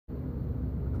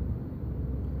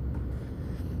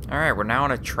Alright, we're now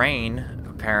on a train,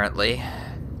 apparently,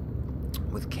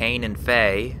 with Kane and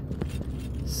Faye.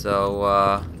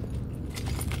 So,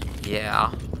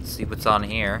 yeah, let's see what's on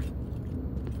here.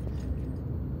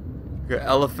 We got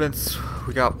elephants,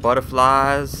 we got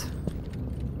butterflies.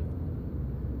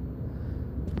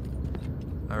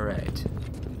 Alright.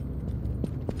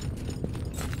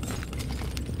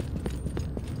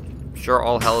 I'm sure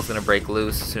all hell is gonna break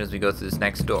loose as soon as we go through this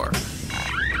next door.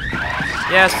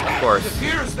 Yes, of course. It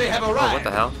appears they have arrived. Oh, what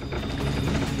the hell?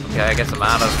 Okay, I guess I'm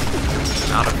out of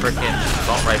frickin'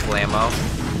 assault rifle ammo.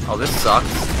 Oh, this sucks.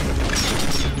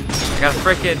 I got a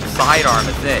frickin' sidearm,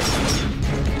 that's it.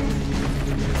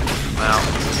 Well,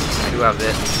 I do have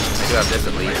this. I do have this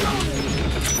at least.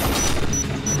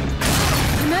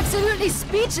 I'm absolutely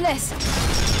speechless.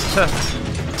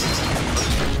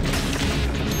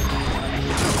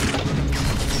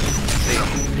 See,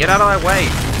 get out of my way,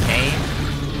 Kane.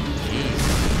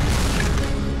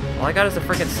 All I got is a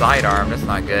freaking sidearm. That's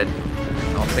not good.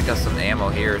 I'll pick up some ammo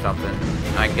here or something.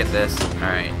 I can get this.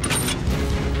 Alright.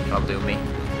 That'll do me.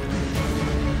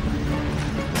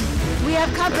 We have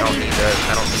I company. don't need this.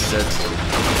 I don't need this.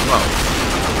 Whoa.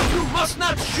 You must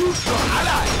not shoot your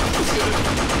ally.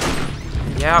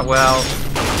 Yeah, well.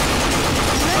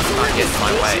 Let's not get in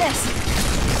my way.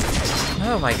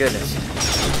 Oh my goodness.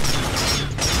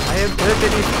 I am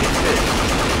perfectly speechless.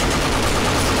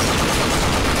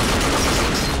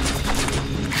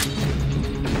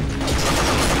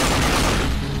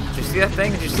 See that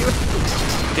thing? Did you see what?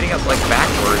 Getting up like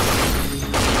backwards.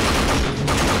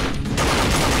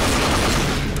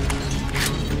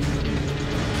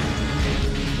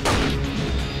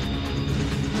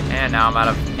 And now I'm out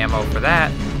of ammo for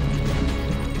that.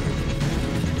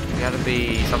 Gotta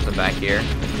be something back here.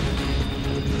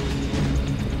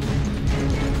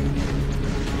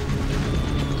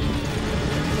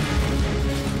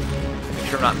 Make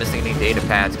sure I'm not missing any data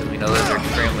pads because we know those are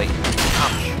extremely.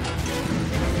 Ouch.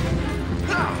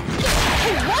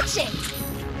 Hey, watch it!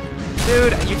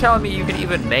 Dude, you telling me you can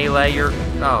even melee your...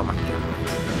 Oh my god.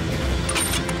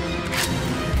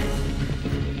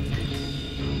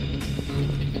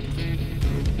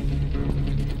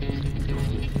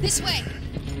 This way!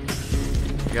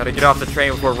 You gotta get off the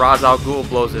train before Ra's al Ghul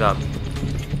blows it up.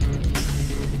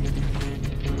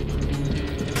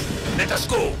 Let us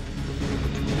go!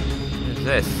 What is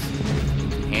this?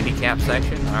 Handicap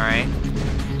section? Alright.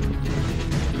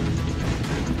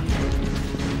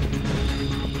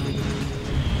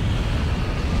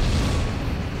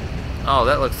 Oh,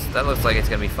 that looks like it's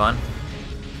gonna be fun.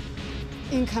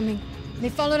 Incoming. They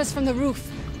followed us from the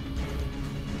roof.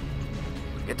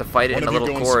 We get to fight it in a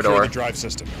little corridor. The drive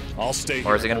system. I'll stay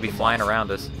or is it gonna be flying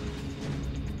around us?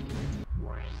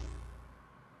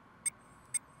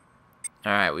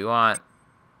 Alright,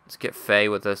 let's get Faye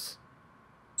with us.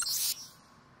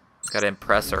 Gotta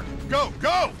impress her. Go,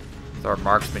 go! With our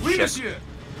marksmanship.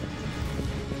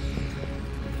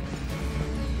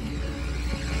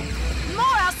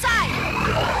 More outside!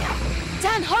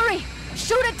 Dan, hurry!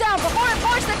 Shoot it down before it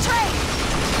boards the train!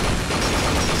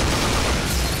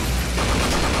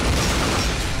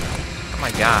 Oh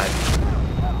my god.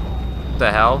 What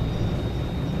the hell?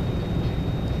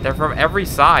 They're from every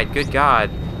side, good god.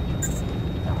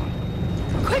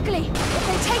 Quickly! If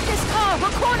they take this car,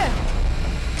 we're cornered!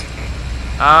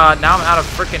 Now I'm out of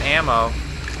frickin' ammo.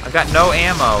 I've got no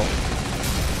ammo. Aim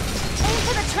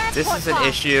for the transport This is an car.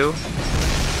 issue.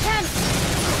 Dan.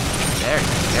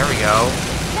 There we go.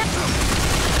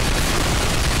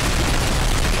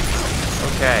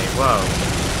 Okay, whoa.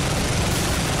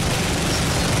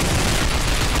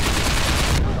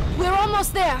 We're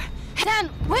almost there. Dan,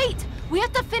 wait! We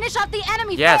have to finish off the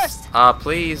enemy Yes, first.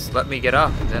 please let me get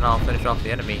up, then I'll finish off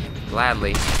the enemy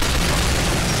gladly.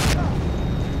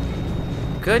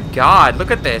 Good God, look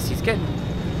at this. He's getting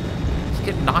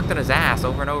knocked on his ass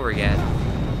over and over again.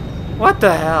 What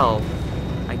the hell?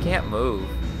 I can't move.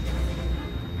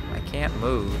 I can't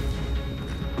move.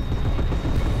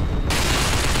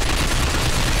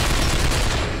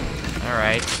 All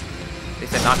right. At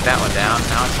least I knocked that one down.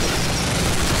 Now it's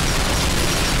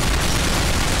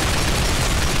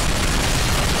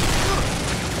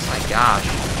my gosh.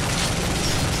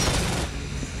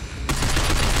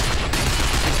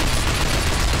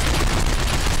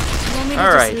 You want me to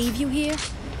All right. just leave you here?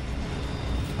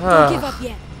 Don't give up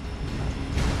yet.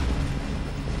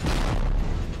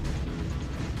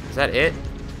 Is that it?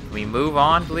 Can we move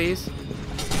on, please?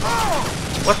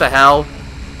 What the hell?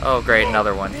 Oh, great,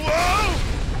 another one.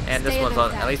 And this one's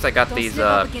on. At least I got these. They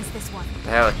have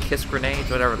a kiss grenades,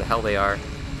 whatever the hell they are.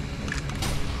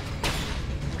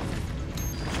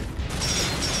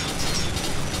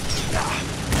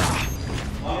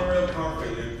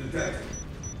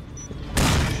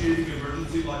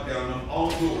 lockdown on all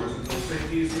doors until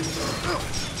safety is confirmed.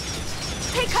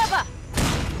 Take cover!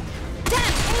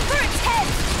 Dan, aim for its head!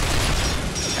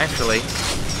 Actually,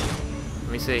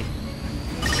 let me see.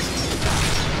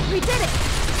 We did it!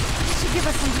 This should give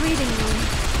us some breathing room.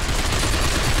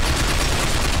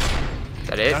 Is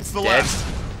that it? That's the Dead? last.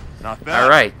 Not bad. All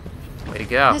right. Way to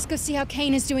go. Let's go see how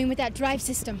Kane is doing with that drive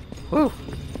system. Woo.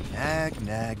 Nag,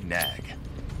 nag, nag.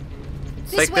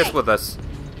 Let's This take this way. with us.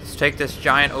 Let's take this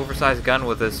giant oversized gun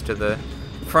with us to the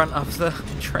front of the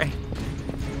train.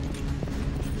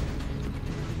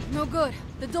 No good.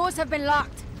 The doors have been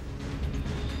locked.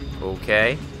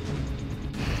 Okay.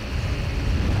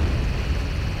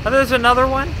 Oh, there's another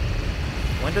one?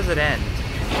 When does it end?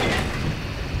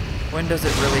 When does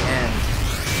it really end?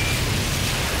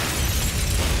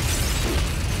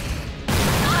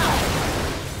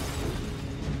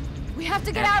 We have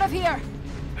to get out of here.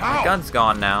 My gun's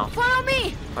gone now. Follow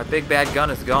me. My big bad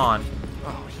gun is gone.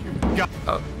 Oh, you got.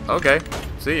 Oh, okay.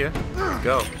 See ya. Let's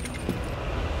go.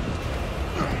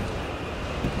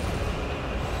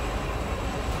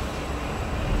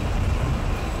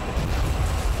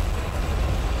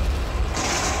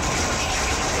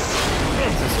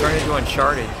 It's turning into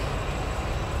Uncharted.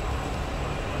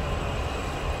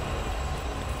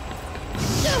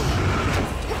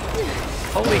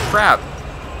 Holy crap!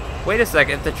 Wait a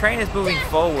second, if the train is moving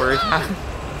forward,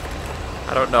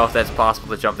 I don't know if that's possible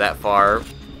to jump that far.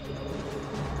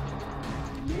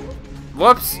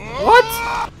 Whoops! What?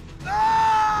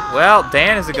 Well,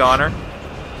 Dan is a goner.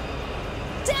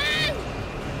 Dan!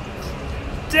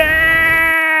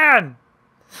 Dan!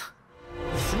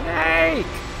 Snake!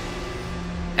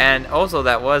 And also,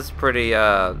 that was pretty,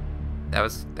 that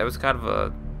was kind of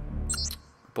a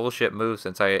bullshit move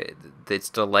since it's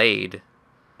delayed.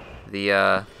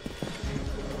 The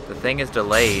thing is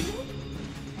delayed.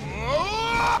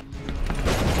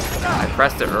 I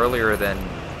pressed it earlier than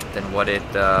what it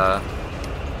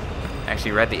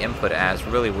actually read the input as.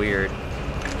 Really weird.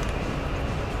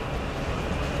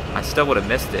 I still would have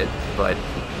missed it, but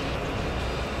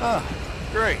Ah,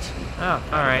 great. oh,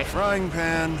 all right. Frying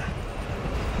pan.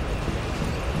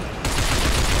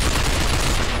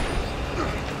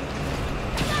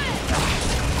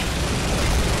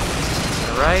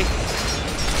 All right.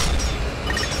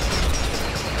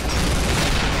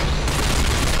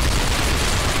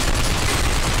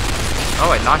 Oh,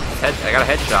 I knocked his head. I got a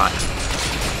headshot.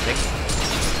 I think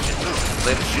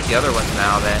let's shoot the other ones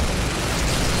now then.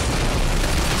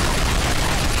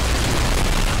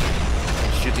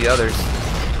 Shoot the others.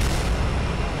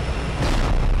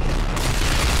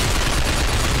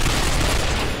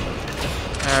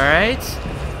 Alright.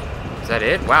 Is that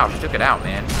it? Wow, she took it out,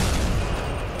 man.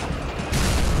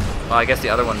 Well, I guess the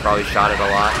other one probably shot it a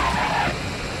lot.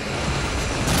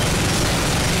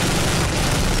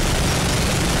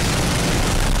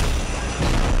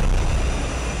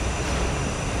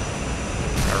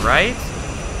 Alright.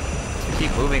 So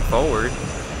keep moving forward.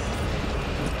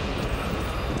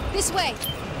 This way.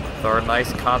 With our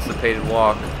nice constipated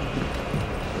walk.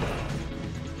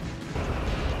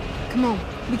 Come on.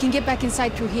 We can get back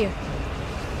inside through here.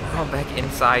 Oh, back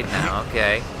inside now.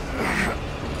 Okay.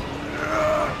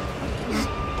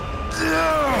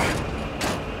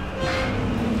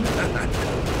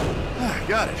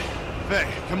 Got it. Hey,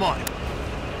 come on.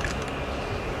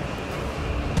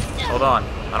 Hold on.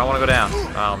 I don't want to go down.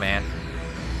 Oh, man.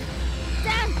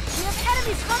 Dan, we have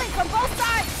enemies coming from both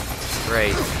sides.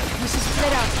 Great. We should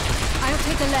split up. I'll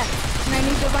take the left. Can I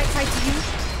leave the right side to you?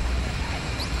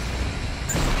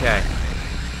 Okay.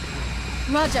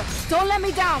 Roger. Don't let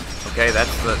me down. Okay, this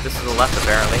is the left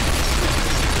apparently.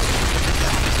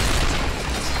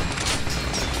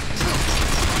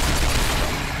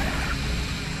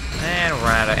 And we're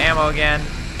out of ammo again.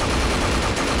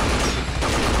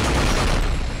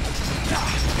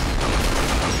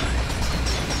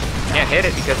 Can't hit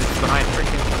it because it's behind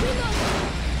freaking.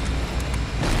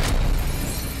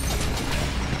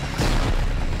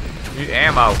 Need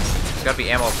ammo. There's gotta be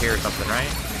ammo up here or something, right?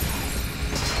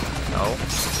 No.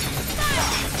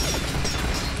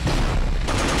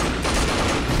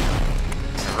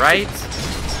 Right.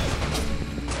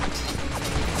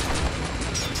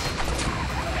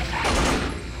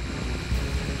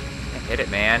 Hit it,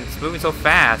 man. It's moving so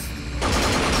fast.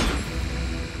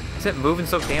 Is it moving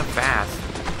so damn fast?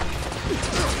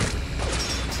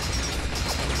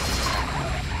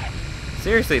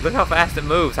 Seriously, look how fast it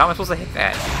moves. How am I supposed to hit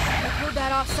that? We'll pull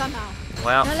that off somehow.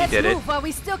 Well, Now she let's did it. move while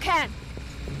we still can.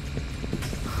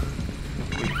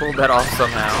 We pulled that off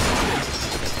somehow.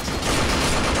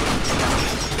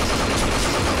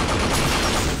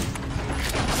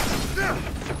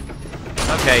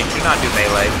 Okay, do not do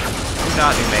melee. Do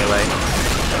not do melee.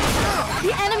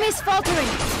 The enemy's faltering.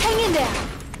 Hang in there.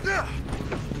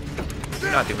 Do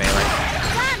not do melee.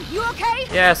 Dan, you okay?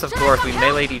 Yes, of Should I course. come We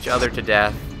help? meleeed each other to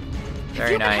death. Very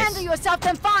If you can nice. handle yourself,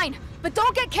 then fine. But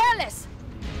don't get careless.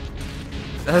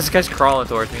 This guy's crawling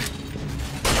towards me.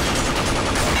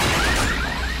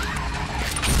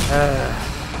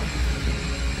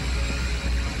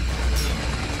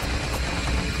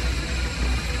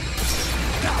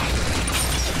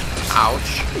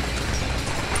 Ouch.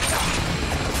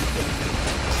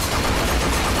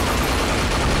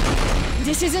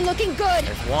 This isn't looking good.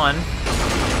 There's one.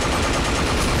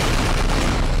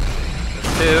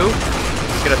 There's two.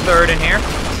 Let's get a third in here.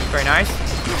 Very nice.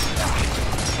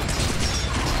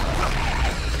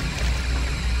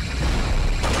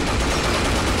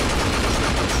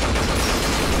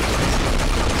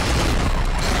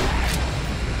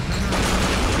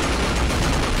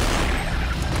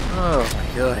 Oh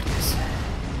my goodness.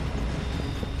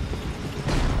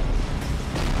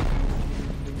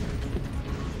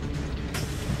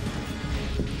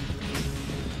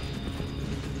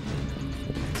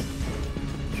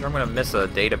 Sure, I'm gonna miss a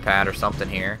data pad or something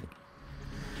here.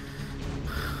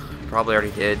 Probably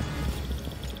already did.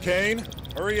 Kane,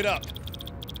 hurry it up.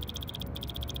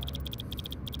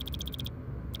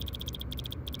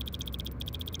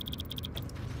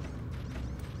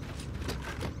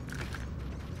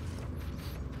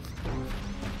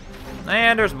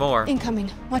 And there's more.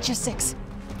 Incoming. Watch your six.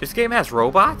 This game has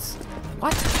robots?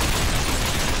 What?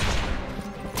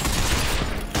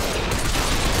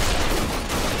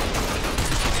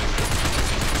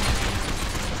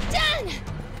 Dan!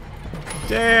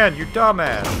 Dan, you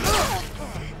dumbass.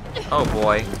 Oh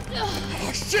boy.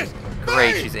 Oh, shit!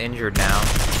 Great, Hey! she's injured now.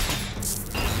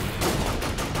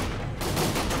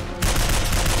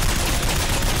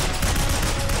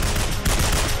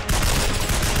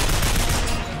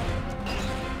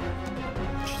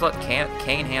 Just let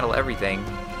Kane handle everything.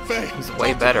 Faye, He's way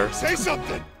talk to better. me. Say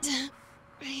something!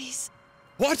 Please.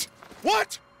 What?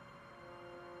 What?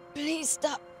 Please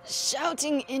stop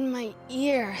shouting in my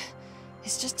ear.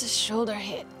 It's just a shoulder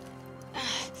hit.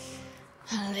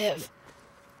 I'll live.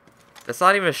 That's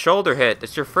not even a shoulder hit.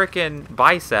 It's your freaking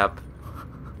bicep.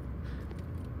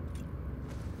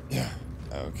 Yeah,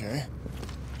 okay.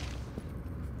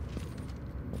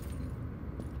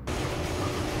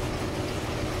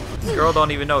 This girl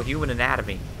don't even know human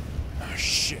anatomy. Oh,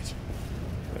 shit.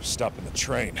 They're stopping the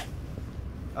train.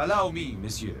 Allow me,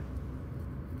 monsieur.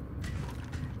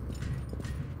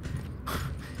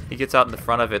 He gets out in the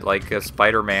front of it like a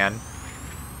Spider-Man.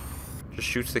 Just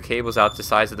shoots the cables out the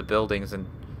sides of the buildings and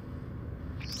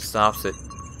stops it.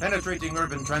 Penetrating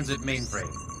urban transit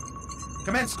mainframe.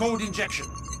 Commence code injection.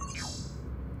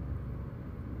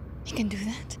 You can do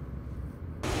that?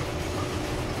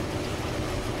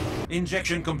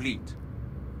 Injection complete.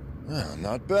 Oh,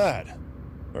 not bad.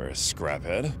 For a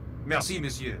scraphead. Merci,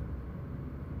 monsieur.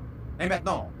 Et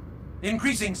maintenant,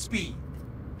 increasing speed.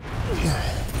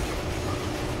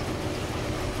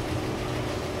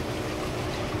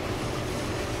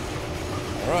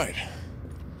 Alright.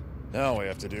 Now all we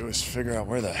have to do is figure out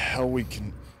where the hell we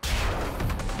can...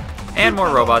 And more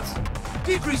robots.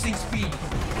 Decreasing speed.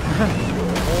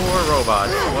 More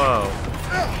robots. Whoa.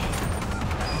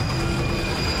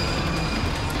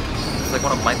 It's like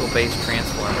one of Michael Bay's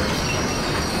Transformers.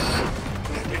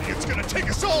 That idiot's gonna take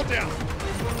us all down!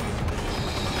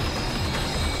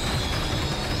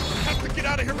 We have to get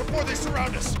out of here before they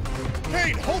surround us!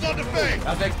 Kane, hold on to Faye!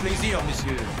 Avec plaisir,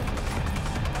 monsieur.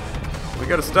 We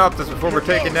gotta stop this before we're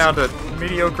taken down to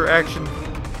mediocre action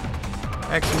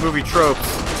movie tropes.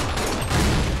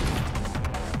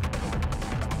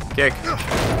 Kick.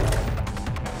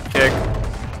 Kick.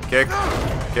 Kick.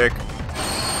 Kick.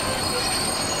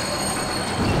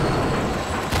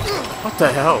 What the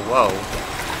hell? Whoa. I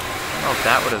don't know if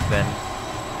that would have been.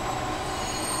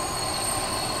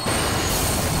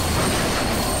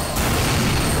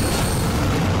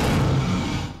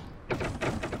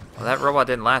 Well, that robot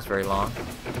didn't last very long.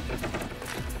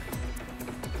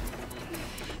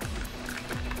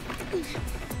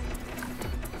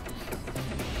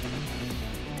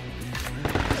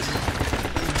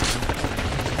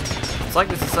 It's like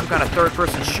this is some kind of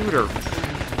third-person shooter.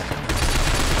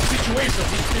 Situation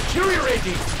is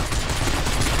deteriorating.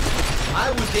 I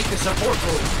will take the support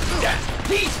role. Yes,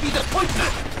 please be the point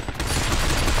man.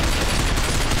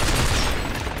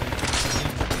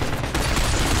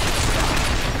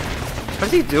 What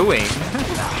is he doing?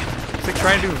 He's like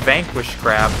trying to do Vanquish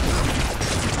crap.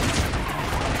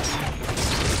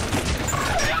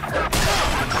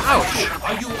 Ouch!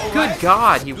 Are you all Good right?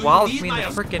 God, he Do you walloped need me in the my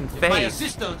frickin' If my face.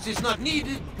 assistance is not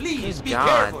needed, please Good be God.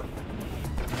 careful.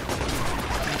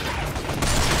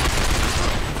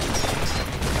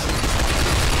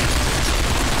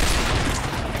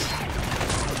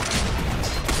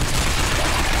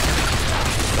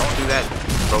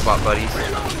 robot buddies.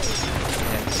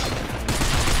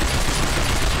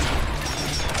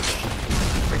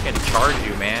 Freaking charge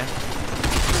you, man.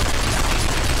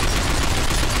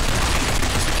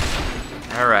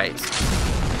 Alright.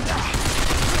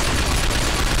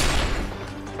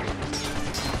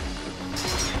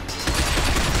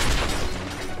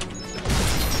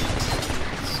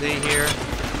 Let's see here.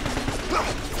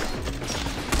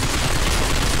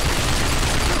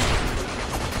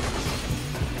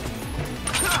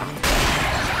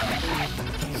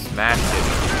 Smash it.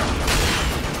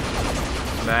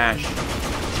 Smash.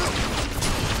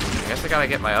 I guess I gotta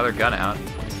get my other gun out.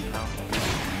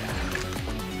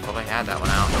 Well, I had that one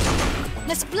out.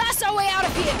 Let's blast our way out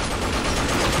of here!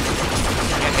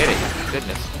 Can't hit it.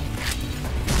 Goodness.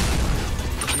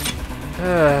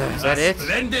 Is that it?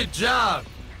 Splendid job!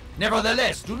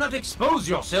 Nevertheless, do not expose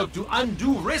yourself to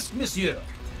undue risk, monsieur.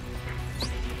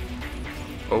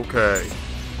 Okay.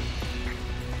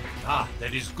 Ah,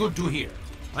 that is good to hear.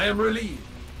 I am relieved.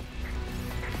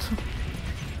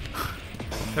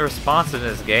 The responses in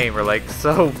this game are like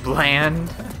so bland.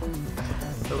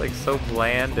 They're like so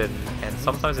bland and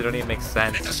sometimes they don't even make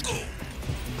sense.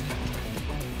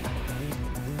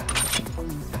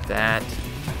 That.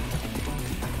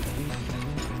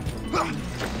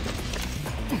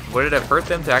 Would it have hurt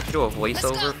them to actually do a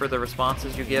voiceover for the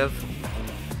responses you give?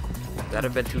 Would that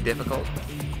have been too difficult?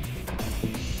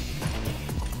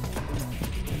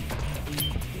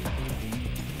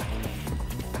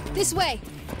 This way!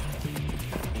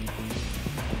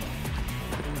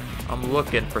 I'm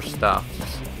looking for stuff.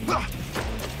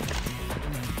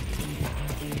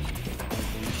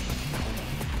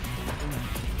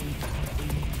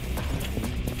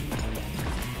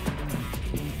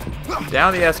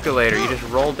 Down the escalator. You just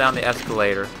roll down the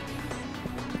escalator.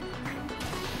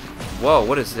 Whoa,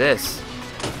 what is this?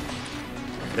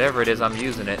 Whatever it is, I'm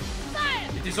using it.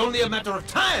 It is only a matter of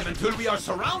time until we are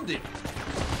surrounded.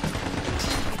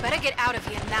 We better get out of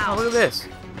here Oh, now. look at this.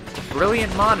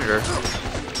 Brilliant monitor.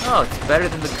 Oh, it's better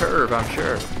than the curve, I'm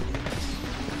sure.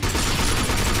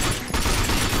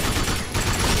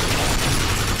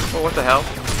 Oh, what the hell?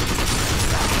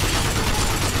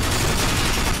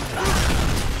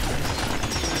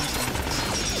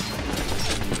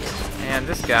 And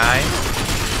this guy.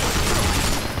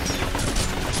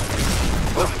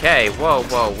 Okay, whoa,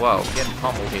 whoa, whoa. Getting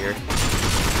pummeled here.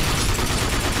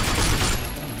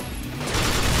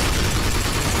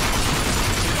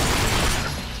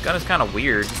 This gun is kind of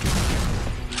weird.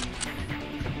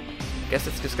 I guess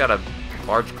it's just got a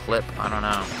large clip. I don't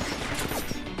know.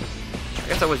 I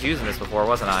guess I was using this before,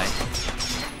 wasn't I?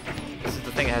 This is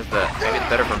the thing that has the... Maybe it's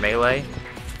better for melee?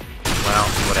 Well,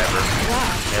 whatever.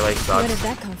 Wow. Melee sucks. Where did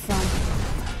that come from?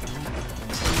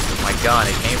 My gun.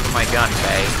 It came from my gun,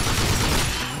 Faye.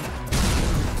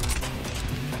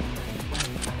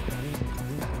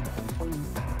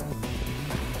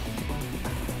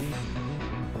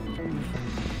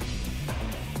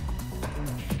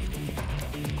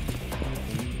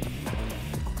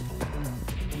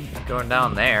 Going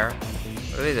down there.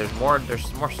 Really, there's more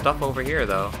stuff over here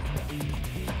though.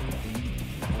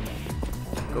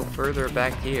 Go further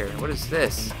back here. What is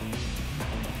this?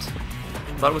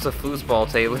 Thought it was a foosball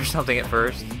table or something at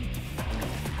first.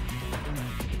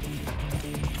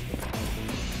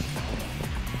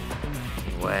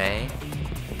 Way.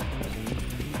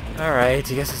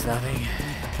 Alright, I guess it's nothing.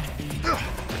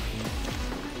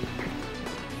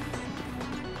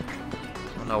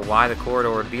 I don't know why the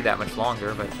corridor would be that much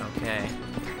longer, but okay.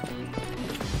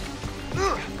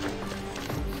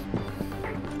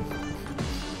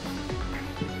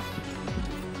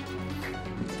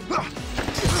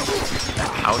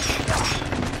 Ouch.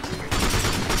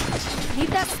 Leave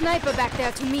that sniper back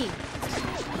there to me.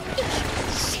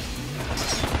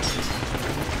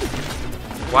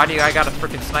 Why do I got a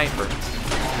freaking sniper?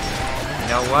 You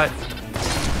know what?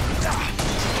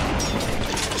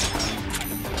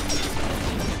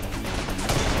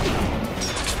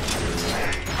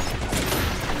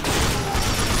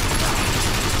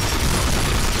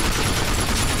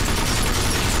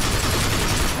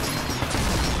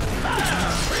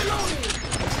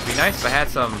 It'd be nice if I had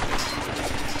some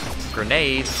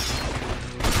grenades.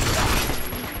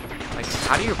 Like,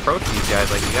 how do you approach these guys?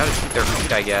 Like, you gotta shoot their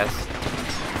feet, I guess.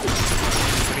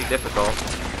 Pretty difficult.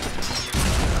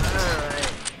 Alright.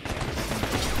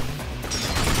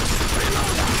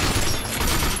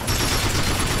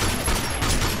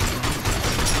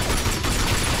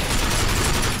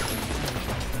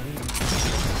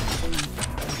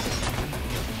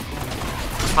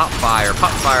 Pop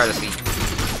fire the feet.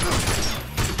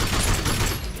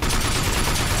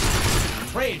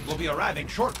 Trade will be arriving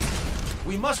shortly.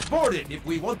 We must board it if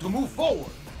we want to move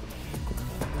forward.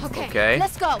 Okay,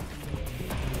 let's go.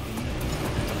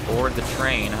 Board the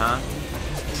train, huh?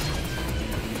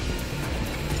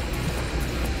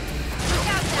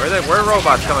 Where are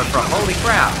robots coming from? Holy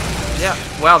crap! Yeah,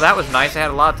 well, that was nice. I had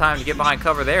a lot of time to get behind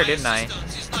cover there, didn't I?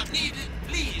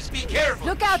 Please be careful.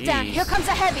 Look out, Dan. Here comes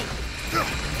a heavy.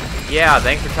 Yeah,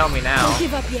 thanks for telling me now. Don't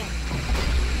give up yet.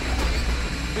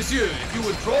 Monsieur, if you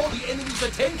would draw the enemy's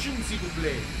attention, s'il vous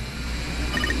plaît.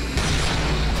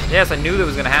 Yes, I knew that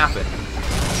was gonna happen.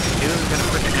 I knew it was gonna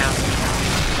freaking happen.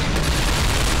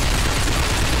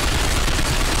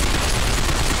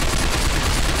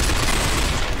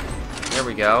 There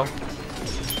we go.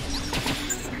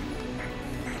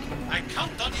 I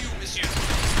count on you, monsieur.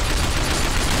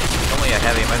 It's only a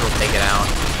heavy, might as well take it out.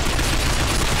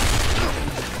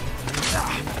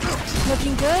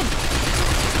 Looking good.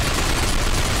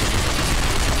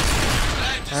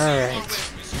 Alright.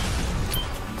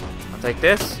 I'll take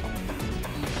this.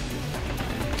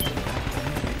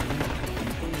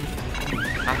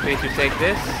 Happy to take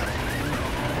this.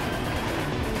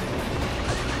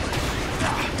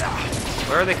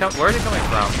 Where are they coming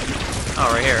from? Oh,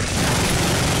 right here.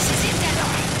 This is it, Dad.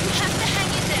 You have to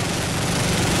hang in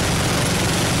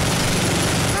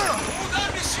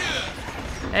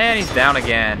there. And he's down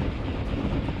again.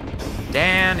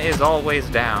 Dan is always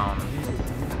down.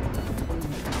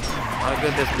 How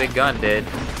good this big gun did.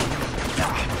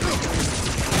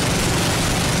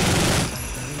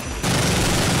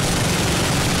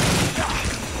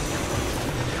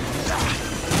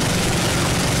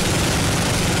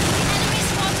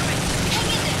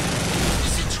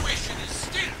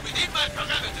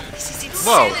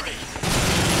 Whoa!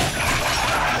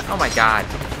 Oh my god.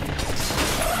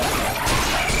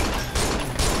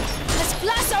 Let's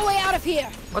blast our way out of here.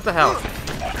 What the hell?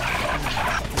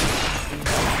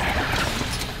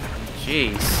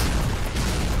 Jeez.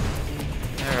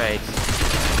 Alright.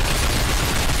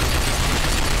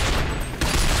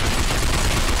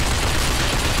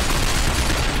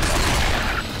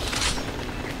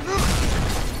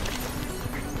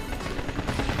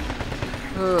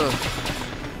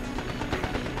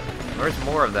 Where's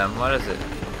more of them? What is it?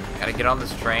 Gotta get on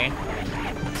this train.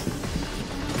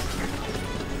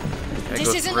 Gotta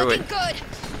This isn't looking good.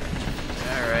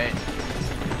 Alright.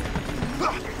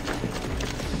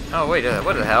 Oh wait,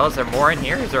 what the hell? Is there more in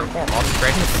here? Is there more on the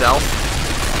train itself?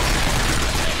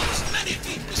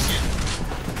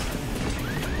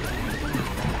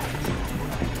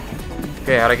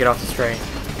 Okay, how'd I get off this train?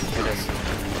 Do this.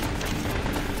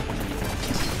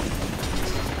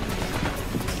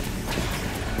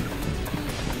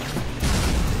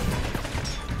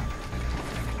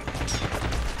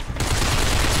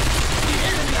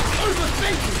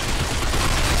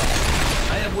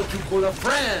 I am what you call a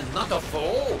friend, not a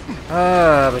foe.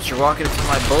 But you're walking through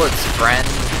my bullets, friend.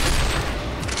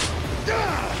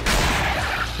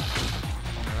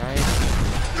 Alright.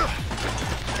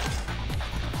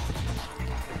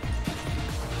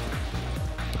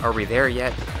 Are we there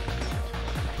yet?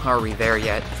 Are we there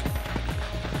yet?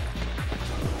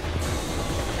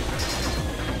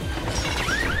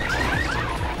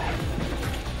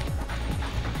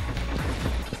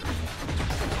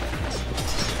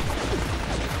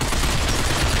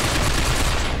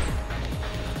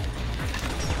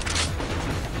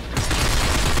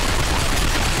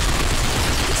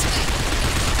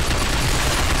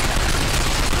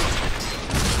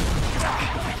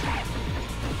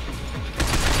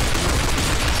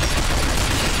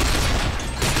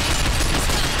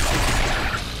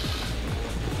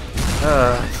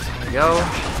 There we go.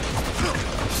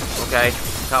 Okay,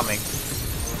 coming.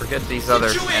 Forget these other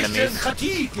enemies.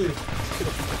 Fatigue.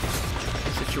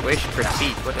 Situation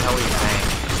critique. What the hell are you saying?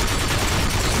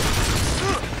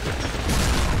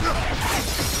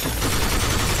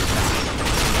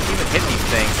 I can't even hit these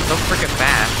things. It's so freaking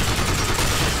fast.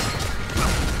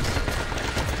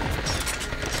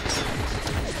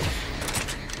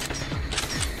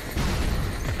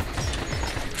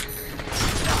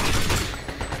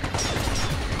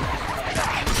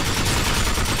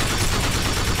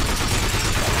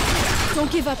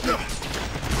 Don't give up yet.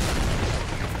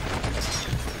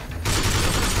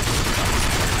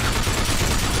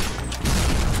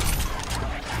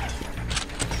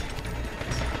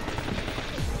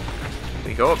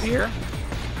 We go up here?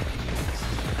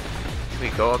 We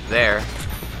go up there. As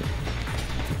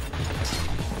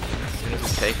soon as we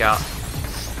take out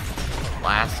the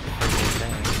last freaking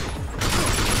thing.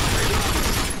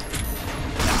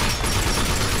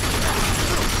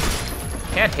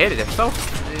 Can't hit it. They're so.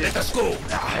 Let's go.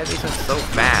 Yeah, these are so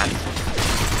fast.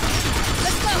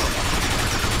 Let's go.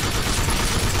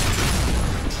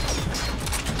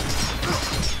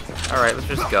 Alright, let's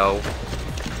just go.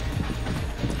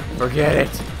 Forget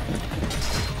it.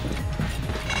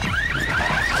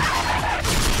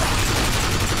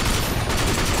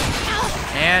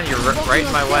 And you're right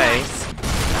in my way.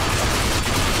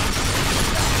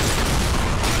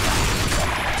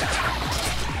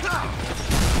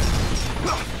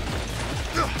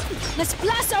 Let's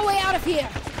blast our way out of here.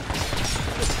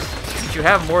 Could you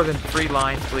have more than 3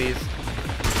 lines, please?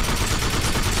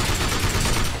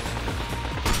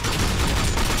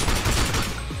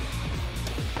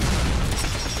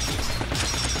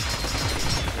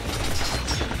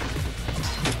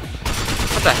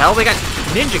 What the hell? They got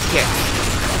ninja kicks.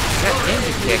 They got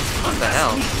ninja kicks. What the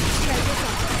hell?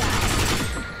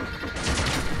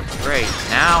 Great.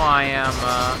 Now I am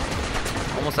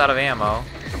almost out of ammo.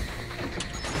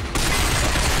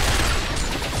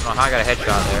 Oh, I got a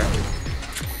headshot there.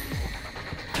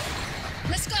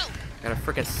 Let's go. Got a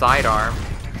freaking sidearm.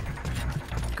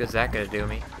 What good's that gonna do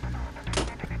me?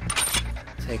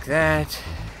 Take that.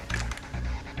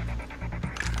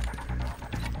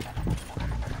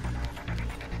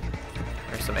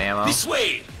 There's some ammo. This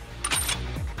way!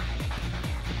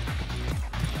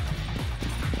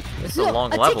 This is a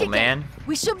long level, man.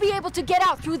 We should be able to get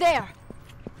out through there.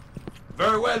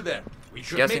 Very well then. We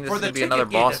should Guessing make this for is the gonna be another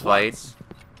ticket gate boss at fight. once.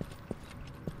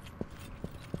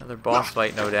 Another boss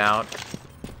fight, no doubt.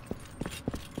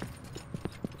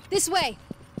 This way.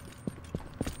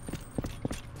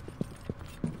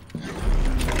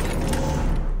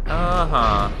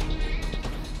 Uh-huh.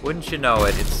 Wouldn't you know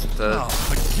it, it's the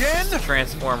Again?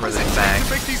 Transformers To effect.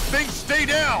 make these things stay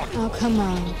down. Oh, come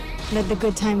on. Let the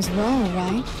good times roll,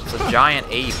 right? It's a giant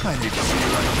ape. I need to see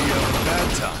your idea of a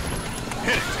bad time.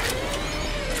 Hit it.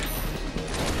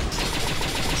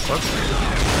 Whoops.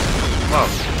 Whoa.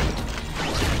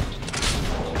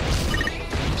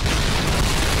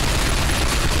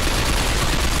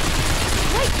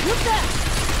 Wait, look there.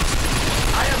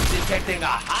 I am detecting a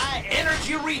high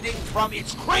energy reading from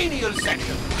its cranial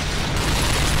section.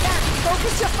 Dan,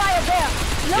 focus your fire there.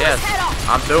 Blow Yes, his head off.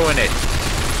 I'm doing it.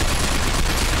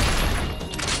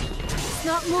 It's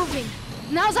not moving.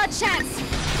 Now's our chance.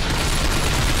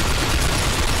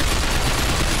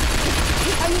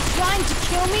 Are you trying to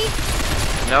kill me?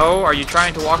 No, are you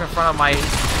trying to walk in front of my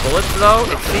bullets though?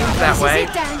 It seems that This way. is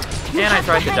it, Dan. You And I have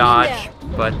tried to hang in dodge,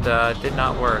 there. but did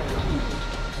not work.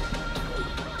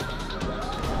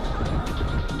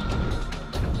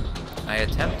 I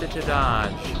attempted to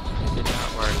dodge. It did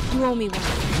not work. You owe me one.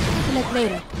 Collect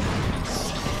later.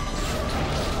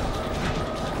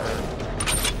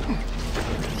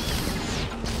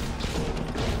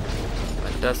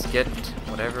 Let us get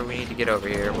whatever we need to get over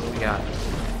here. What do we got?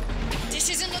 This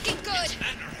isn't looking good.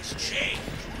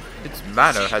 Its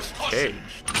manner has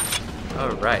changed.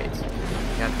 Alright.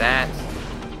 Got that.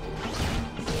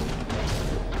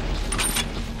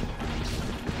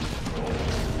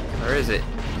 Where is it?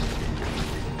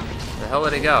 The hell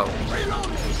did it go?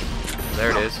 There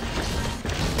it is.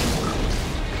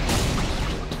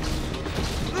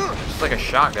 It's like a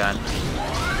shotgun.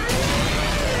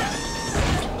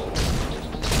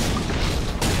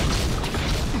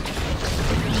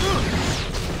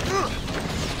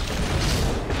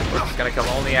 It's gonna come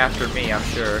only after me, I'm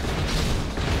sure.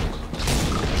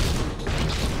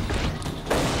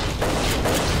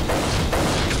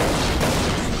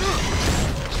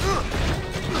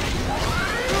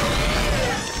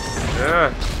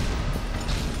 Ugh.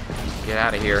 Get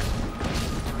out of here.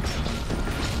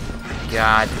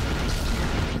 God.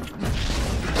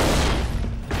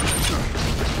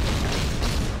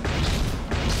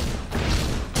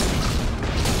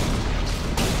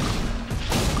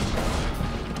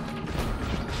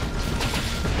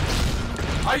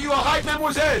 Are you alright,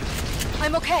 mademoiselle?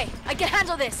 I'm okay. I can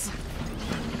handle this.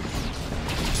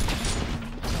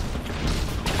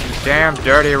 Damn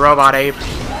dirty robot ape.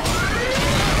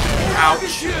 Ouch.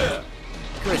 Monsieur.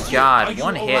 Good Are God, you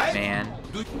one all hit, right? man.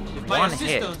 If my One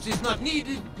hit. assistance is not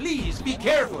needed, please be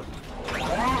careful.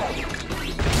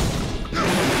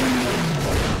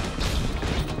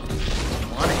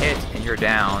 One hit and you're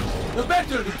down. The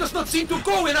battle does not seem to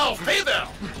go in our favor.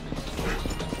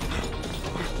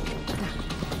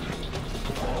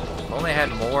 If only I had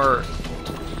more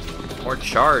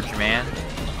charge, man.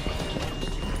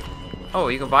 Oh,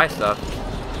 you can buy stuff.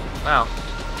 Wow,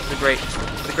 it's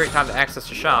a great time to access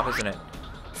the shop, isn't it?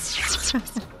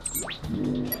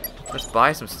 Let's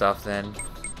buy some stuff then.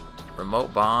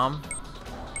 Remote bomb.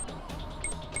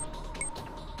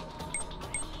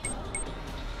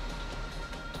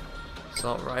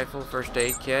 Assault rifle, first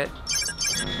aid kit.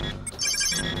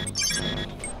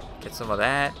 Get some of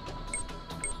that.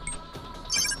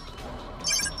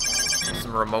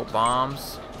 Some remote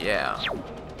bombs. Yeah.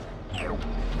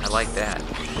 I like that.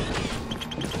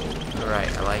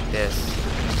 Alright, I like this.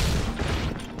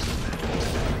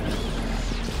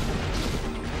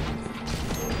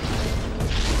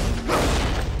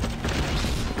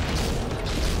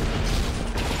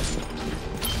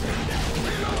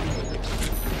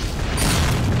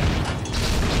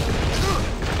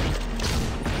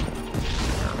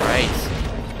 Alright.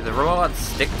 Do the robots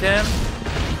stick to him?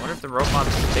 I wonder if the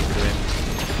robots stick to him.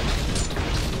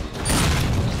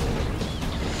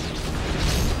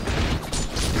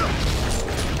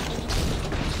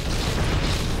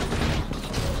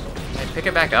 Can I pick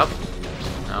it back up?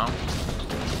 No.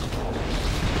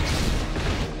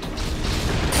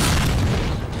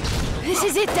 This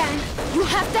is it, Dan. You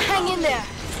have to hang in there.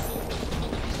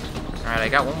 Alright, I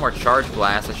got one more charge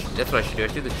blast. That's what I should do. I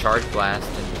should do the charge blast.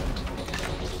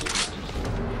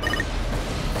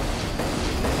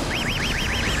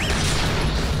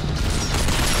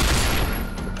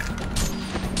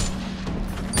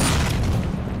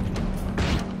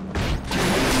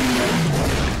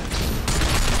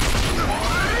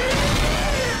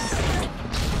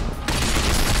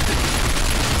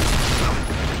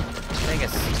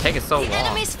 Take it so long. The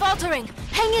enemy's faltering.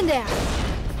 Hang in there.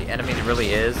 The enemy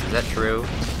really is? Is that true?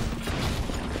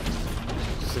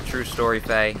 It's a true story,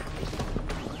 Faye.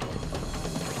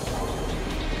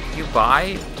 You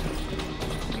buy?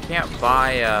 You can't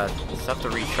buy stuff to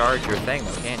recharge your thing,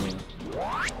 though, can you?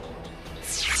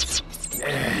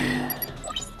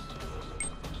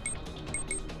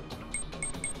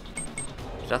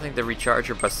 There's nothing to recharge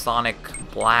your Basonic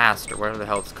Blast or whatever the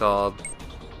hell it's called.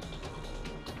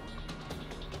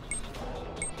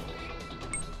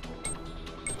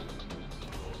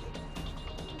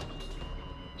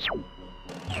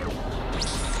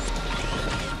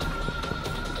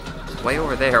 Way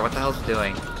over there, what the hell's it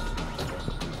doing?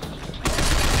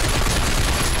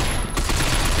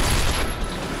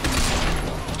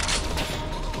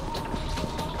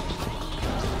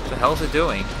 What the hell's it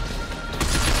doing?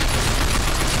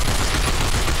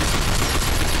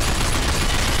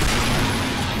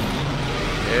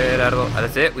 Get out of the...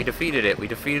 That's it, we defeated it. We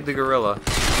defeated the gorilla.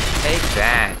 Take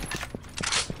that.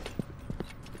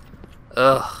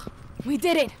 Ugh. We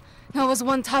did it. That was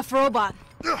one tough robot.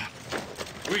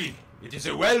 Oui, it is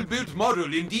a well-built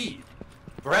model indeed.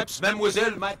 Perhaps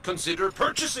Mademoiselle might consider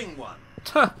purchasing one.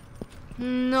 Huh.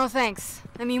 No thanks.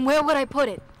 I mean, where would I put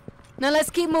it? Now let's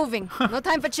keep moving. No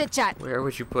time for chit-chat. Where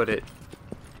would you put it?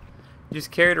 You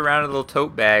just carry it around in a little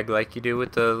tote bag like you do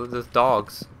with the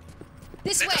dogs.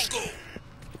 This way.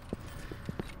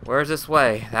 Where's this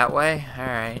way? That way?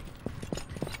 Alright.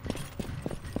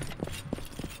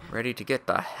 Ready to get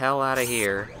the hell out of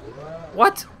here.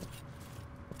 What?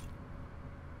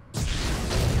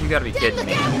 You gotta be kidding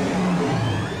me.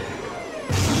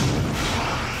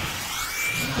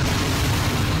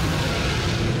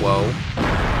 Whoa.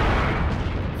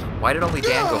 Why did only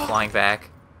Dan go flying back?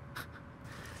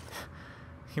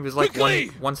 He was like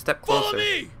one step closer. Follow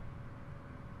me!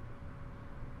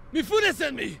 Mifune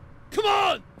sent me! Come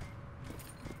on!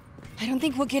 I don't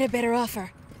think we'll get a better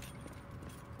offer.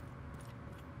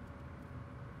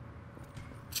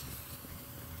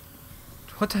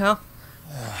 What the hell?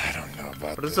 I don't know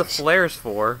about What is the flares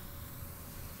for?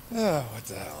 Oh, what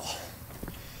the hell?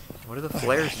 What do the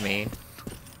flares mean?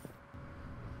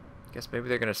 Guess maybe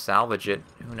they're gonna salvage it.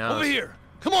 Who knows? Over here!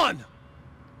 Come on!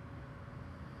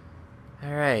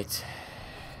 Alright.